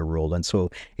operator role. And so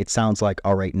it sounds like,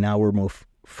 all right, now we're more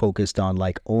focused on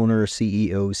like owner,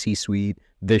 CEO, C-suite,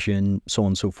 vision, so on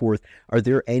and so forth. Are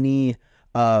there any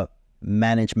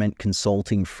management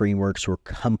consulting frameworks or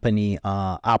company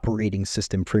operating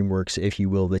system frameworks, if you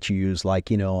will, that you use? Like,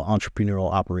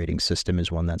 entrepreneurial operating system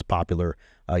is one that's popular,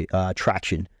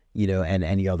 Traction, and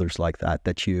any others like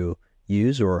that you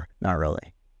use, or not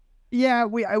really? Yeah,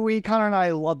 we Connor and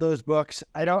I love those books.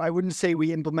 I wouldn't say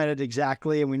we implemented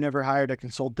exactly, and we never hired a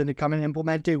consultant to come and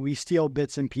implement it. We steal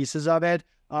bits and pieces of it.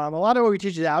 A lot of what we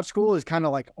teach at Outschool is kind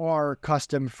of like our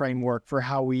custom framework for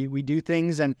how we do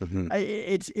things. And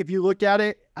it's, if you look at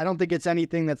it, I don't think it's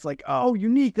anything that's like, oh,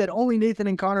 unique that only Nathan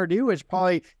and Connor do. It's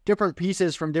probably different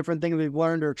pieces from different things we've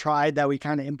learned or tried that we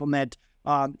kind of implement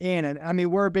in. And I mean,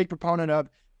 we're a big proponent of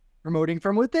promoting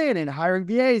from within and hiring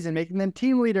VAs and making them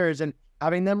team leaders and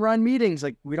having them run meetings.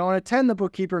 Like we don't attend the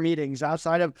bookkeeper meetings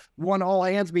outside of one all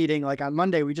hands meeting. Like on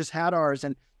Monday, we just had ours,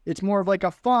 and it's more of like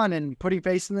a fun and putting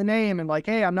face in the name and like,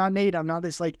 hey, I'm not Nate. I'm not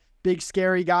this like big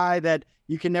scary guy that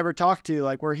you can never talk to.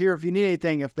 Like we're here if you need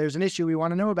anything. If there's an issue, we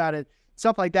want to know about it,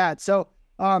 stuff like that. So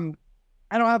I don't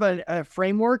have a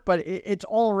framework, but it's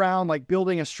all around like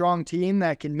building a strong team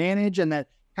that can manage and that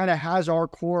kind of has our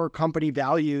core company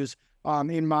values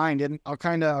in mind. And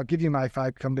I'll give you my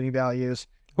 5 company values.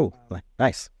 Oh,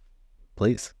 nice.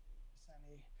 Please.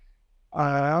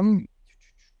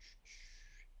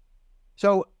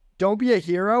 So don't be a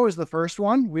hero is the first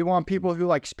one. We want people who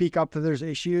like speak up if there's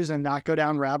issues and not go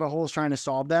down rabbit holes trying to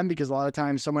solve them, because a lot of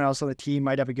times someone else on the team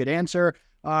might have a good answer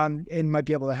and might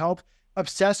be able to help.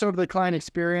 Obsess over the client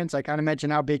experience. I kind of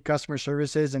mentioned how big customer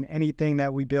service is in anything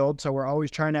that we build. So we're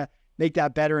always trying to make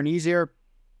that better and easier.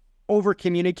 Over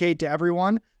communicate to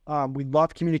everyone. We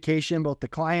love communication, both the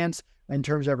clients in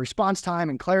terms of response time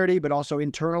and clarity, but also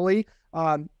internally.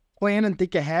 Plan and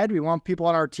think ahead. We want people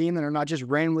on our team that are not just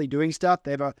randomly doing stuff.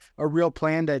 They have a real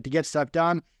plan to get stuff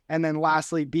done. And then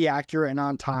lastly, be accurate and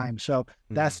on time. So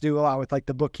that's to do a lot with like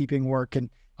the bookkeeping work. And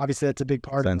obviously that's a big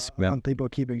part of the monthly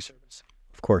bookkeeping service.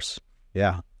 Of course.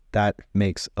 Yeah. That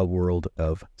makes a world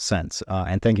of sense.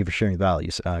 And thank you for sharing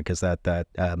values, because I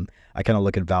kind of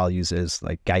look at values as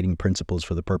like guiding principles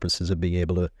for the purposes of being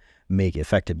able to make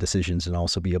effective decisions and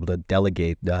also be able to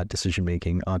delegate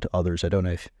decision-making onto others. I don't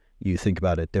know if you think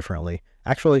about it differently.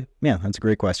 Actually, yeah, that's a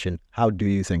great question. How do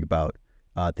you think about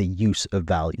the use of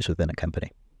values within a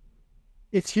company?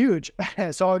 It's huge.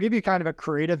 So I'll give you kind of a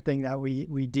creative thing that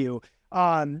we do.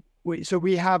 So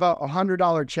we have a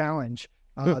 $100 challenge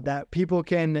that people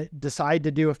can decide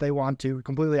to do if they want to,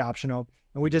 completely optional.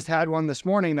 And we just had one this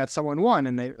morning that someone won,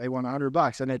 and they won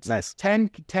 $100, and it's Nice. 10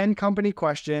 company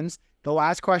questions. The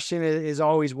last question is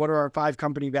always, what are our 5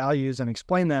 company values, and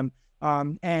explain them.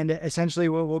 And essentially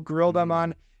we'll grill them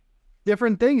on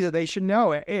different things that they should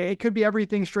know. It could be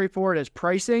everything straightforward as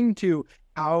pricing to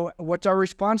what's our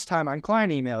response time on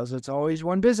client emails. It's always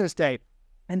 1 business day.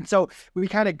 And so we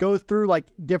kind of go through like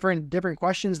different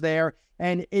questions there.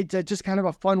 And it's just kind of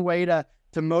a fun way to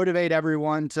motivate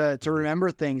everyone to remember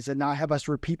things and not have us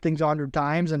repeat things 100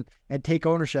 times and take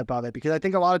ownership of it. Because I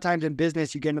think a lot of times in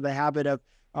business, you get into the habit of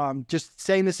just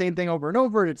saying the same thing over and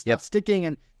over, and it's not sticking,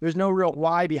 and there's no real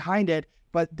why behind it.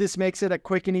 But this makes it a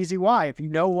quick and easy why. If you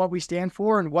know what we stand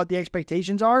for and what the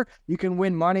expectations are, you can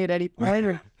win money at any point.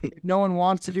 Or if no one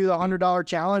wants to do the $100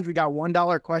 challenge, we got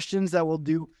 $1 questions that will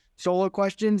do solo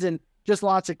questions, and just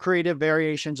lots of creative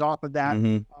variations off of that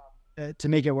to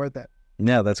make it worth it.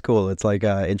 Yeah, that's cool. It's like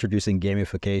introducing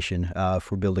gamification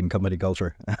for building company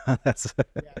culture. That's a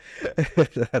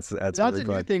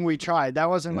new thing we tried. That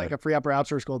wasn't like a free upper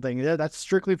outsource school thing. That's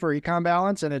strictly for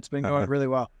EcomBalance, and it's been going really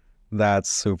well. That's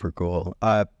super cool.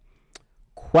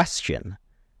 Question.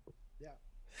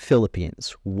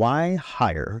 Philippines. Why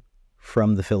hire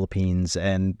from the Philippines?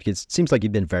 And because it seems like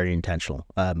you've been very intentional,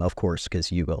 of course,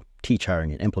 because you will teach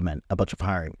hiring and implement a bunch of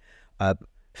hiring.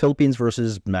 Philippines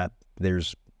versus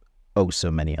there's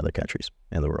so many other countries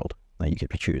in the world that you could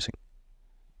be choosing.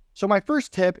 So my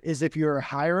first tip is, if you're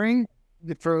hiring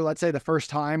for, let's say, the first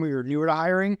time, or you're newer to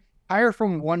hiring, hire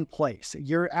from one place.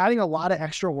 You're adding a lot of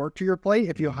extra work to your plate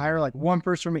if you hire like one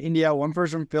person from India, one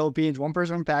person from Philippines, one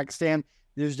person from Pakistan.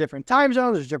 There's different time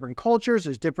zones, there's different cultures,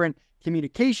 there's different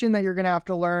communication that you're going to have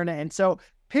to learn. And so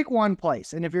pick one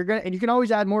place. And if you're going to, and you can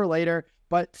always add more later,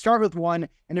 but start with one.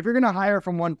 And if you're going to hire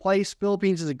from one place,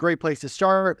 Philippines is a great place to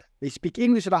start. They speak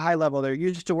English at a high level. They're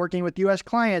used to working with U.S.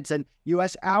 clients and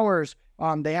U.S. hours.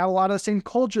 They have a lot of the same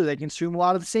culture. They consume a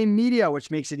lot of the same media,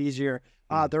 which makes it easier.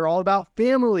 They're all about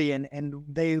family, and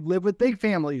they live with big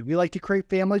families. We like to create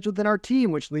families within our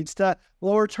team, which leads to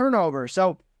lower turnover.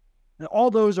 So all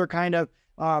those are kind of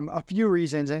a few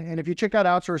reasons. And if you check out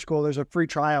Outsource School, there's a free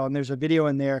trial, and there's a video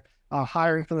in there,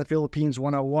 Hiring from the Philippines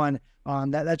 101,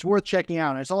 that's worth checking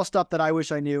out. And it's all stuff that I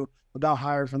wish I knew about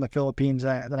hiring from the Philippines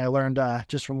that I learned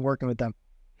just from working with them.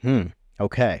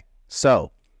 Okay.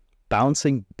 So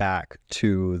bouncing back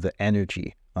to the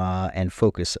energy and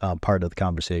focus part of the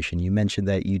conversation, you mentioned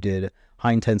that you did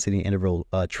high intensity interval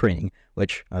training,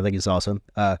 which I think is awesome.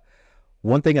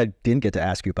 One thing I didn't get to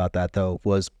ask you about that though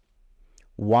was,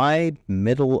 why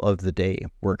middle of the day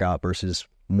workout versus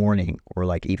morning or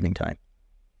like evening time?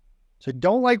 So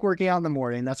don't like working out in the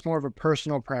morning. That's more of a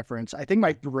personal preference. I think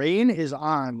my brain is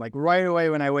on like right away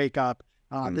when I wake up.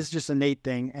 This is just an innate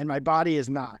thing, and my body is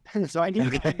not. So I need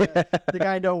to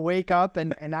kind of wake up,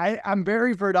 and I'm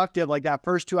very productive like that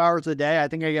first 2 hours of the day. I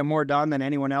think I get more done than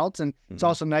anyone else. And it's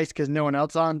also nice because no one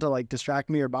else on to like distract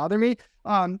me or bother me.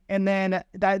 And then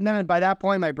by that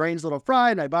point, my brain's a little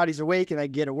fried, my body's awake, and I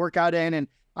get a workout in. And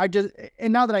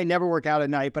now that I never work out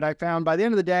at night, but I found by the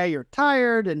end of the day, you're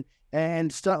tired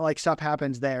and stuff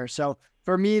happens there. So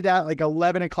for me, that like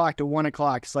 11 o'clock to 1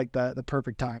 o'clock is like the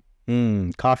perfect time.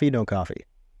 Coffee, no coffee?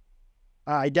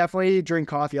 I definitely drink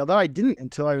coffee, although I didn't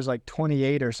until I was like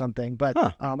 28 or something. But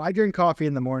I drink coffee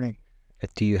in the morning.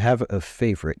 Do you have a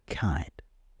favorite kind?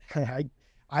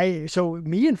 So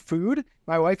me and food,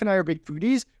 my wife and I are big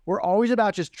foodies. We're always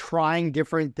about just trying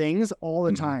different things all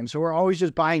the time. So we're always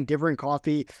just buying different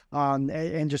coffee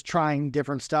and just trying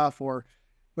different stuff or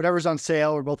whatever's on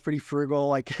sale. We're both pretty frugal.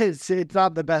 Like it's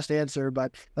not the best answer,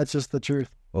 but that's just the truth.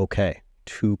 Okay.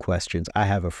 2 questions. I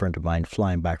have a friend of mine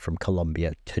flying back from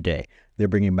Colombia today. They're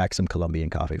bringing back some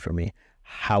Colombian coffee for me.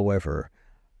 However,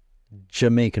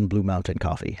 Jamaican Blue Mountain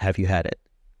coffee, have you had it?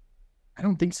 I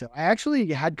don't think so. I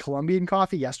actually had Colombian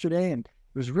coffee yesterday, and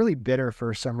it was really bitter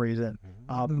for some reason.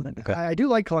 Okay. I do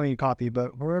like Colombian coffee,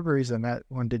 but for whatever reason, that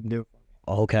one didn't do.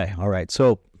 Okay. All right.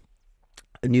 So,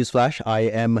 newsflash, I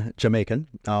am Jamaican,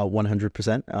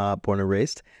 100%, born and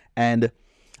raised. And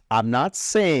I'm not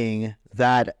saying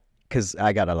that, because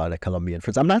I got a lot of Colombian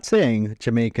friends, I'm not saying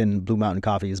Jamaican Blue Mountain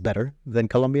coffee is better than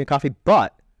Colombian coffee,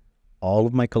 but all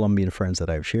of my Colombian friends that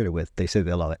I've shared it with, they say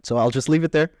they love it. So I'll just leave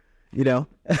it there.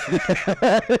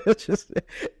 Just,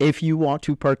 if you want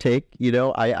to partake,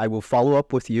 I will follow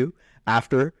up with you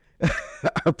after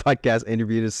our podcast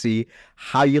interview to see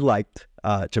how you liked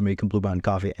Jamaican Blue Mountain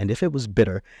coffee and if it was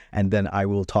bitter, and then I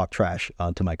will talk trash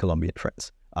to my Colombian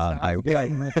friends.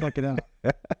 Check it out.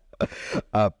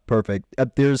 Perfect.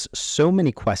 There's so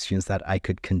many questions that I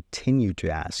could continue to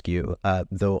ask you,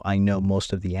 though I know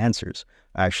most of the answers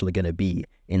are actually going to be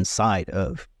inside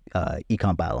of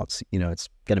EcomBalance. It's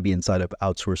going to be inside of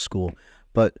Outsource School.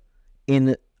 But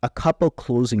in a couple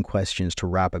closing questions to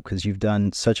wrap up, because you've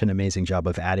done such an amazing job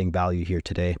of adding value here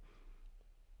today.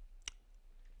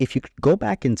 If you could go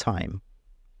back in time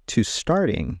to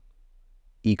starting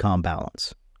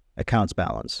EcomBalance,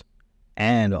 AccountsBalance,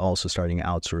 and also starting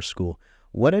Outsource School,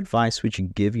 what advice would you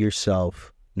give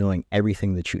yourself knowing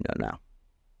everything that you know now?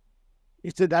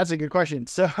 That's a good question.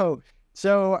 So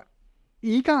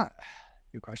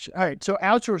good question. All right. So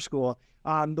Outsource School,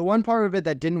 the one part of it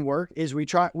that didn't work is we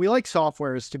like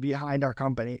softwares to behind our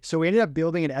company. So we ended up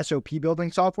building an SOP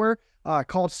building software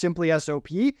called Simply SOP.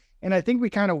 And I think we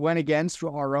kind of went against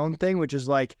our own thing, which is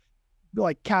like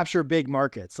capture big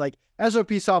markets. Like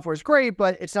SOP software is great,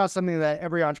 but it's not something that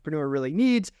every entrepreneur really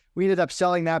needs. We ended up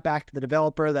selling that back to the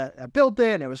developer that built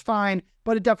it, and it was fine,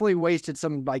 but it definitely wasted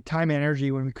some like time and energy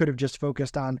when we could have just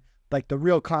focused on like the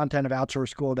real content of Outsource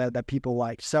School that people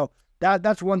like. So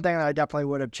that's one thing that I definitely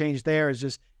would have changed there, is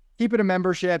just keep it a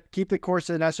membership, keep the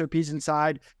courses and SOPs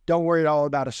inside. Don't worry at all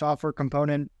about a software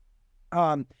component.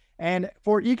 And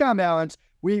for EcomBalance,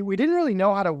 we didn't really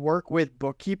know how to work with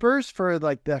bookkeepers for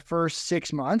like the first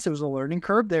 6 months. It was a learning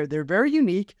curve. They're very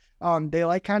unique. They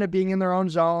like kind of being in their own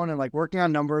zone and like working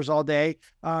on numbers all day.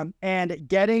 And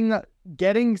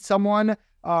getting someone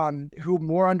who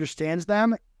more understands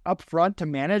them up front to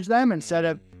manage them, instead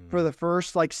of for the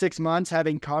first like 6 months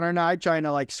having Connor and I trying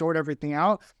to like sort everything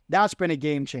out, that's been a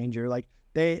game changer. Like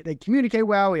they communicate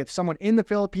well. We have someone in the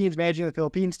Philippines managing the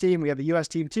Philippines team. We have the US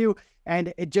team too.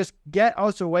 And it just get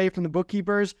us away from the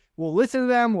bookkeepers. We'll listen to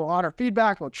them. We'll honor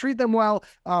feedback. We'll treat them well.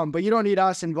 But you don't need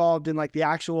us involved in like the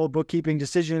actual bookkeeping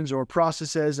decisions or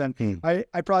processes. And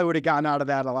I probably would have gotten out of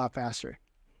that a lot faster.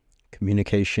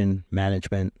 Communication,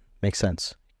 management, makes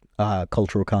sense.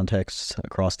 Cultural contexts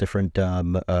across different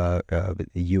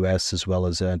U.S. as well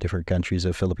as different countries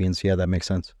of Philippines. Yeah, that makes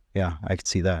sense. Yeah, I could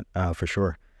see that for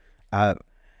sure.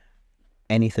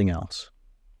 Anything else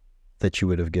that you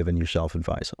would have given yourself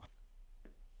advice on?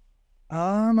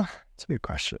 It's a good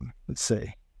question. Let's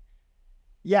see.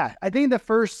 Yeah, I think the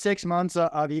first 6 months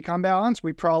of EcomBalance,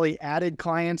 we probably added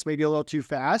clients maybe a little too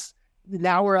fast.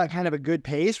 Now we're at kind of a good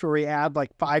pace where we add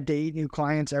like 5 to 8 new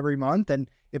clients every month. And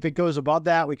if it goes above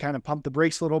that, we kind of pump the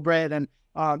brakes a little bit. And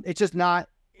it's just not,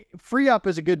 Free Up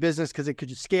is a good business because it could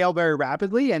just scale very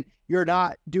rapidly, and you're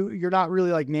not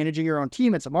really like managing your own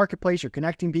team. It's a marketplace. You're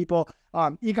connecting people.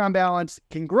 EcomBalance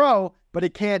can grow, but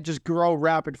it can't just grow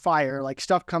rapid fire. Like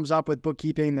stuff comes up with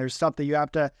bookkeeping. There's stuff that you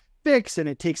have to fix, and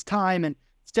it takes time. And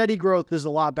steady growth is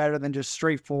a lot better than just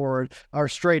straightforward or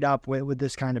straight up with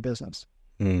this kind of business.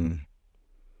 But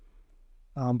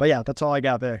yeah, that's all I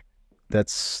got there.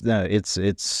 It's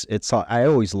I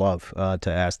always love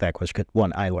to ask that question.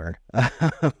 One, I learn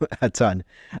a ton.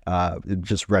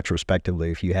 Just retrospectively,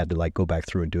 if you had to like go back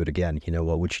through and do it again,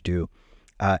 what would you do?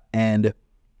 And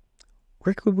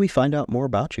where could we find out more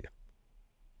about you?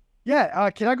 Yeah,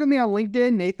 connect with me on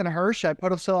LinkedIn, Nathan Hirsch. I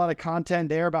put up a lot of content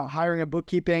there about hiring and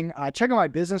bookkeeping. Check out my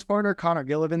business partner, Connor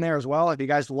Gillivan, there as well. If you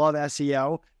guys love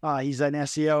SEO, he's an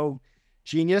SEO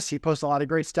genius. He posts a lot of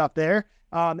great stuff there.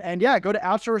 And yeah, go to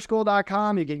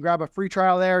outsourceschool.com. You can grab a free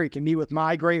trial there. You can meet with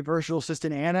my great virtual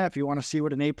assistant, Anna, if you want to see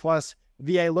what an A+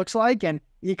 VA looks like. And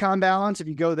EcomBalance, if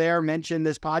you go there, mention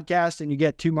this podcast, and you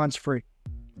get 2 months free.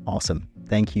 Awesome.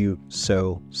 Thank you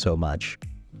so much.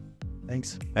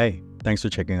 Thanks. Hey, thanks for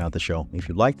checking out the show. If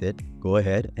you liked it, go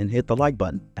ahead and hit the like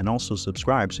button, and also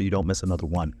subscribe so you don't miss another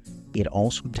one. It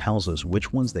also tells us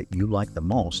which ones that you like the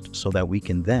most so that we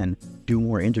can then do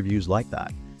more interviews like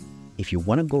that. If you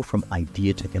want to go from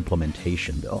idea to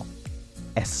implementation though,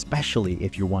 especially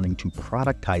if you're wanting to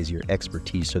productize your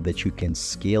expertise so that you can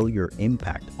scale your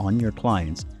impact on your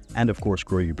clients and of course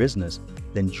grow your business,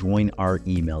 then join our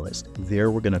email list. There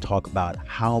we're going to talk about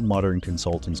how modern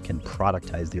consultants can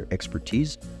productize their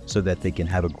expertise so that they can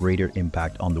have a greater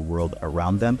impact on the world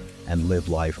around them and live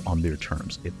life on their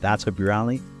terms. If that's up your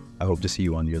alley, I hope to see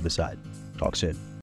you on the other side. Talk soon.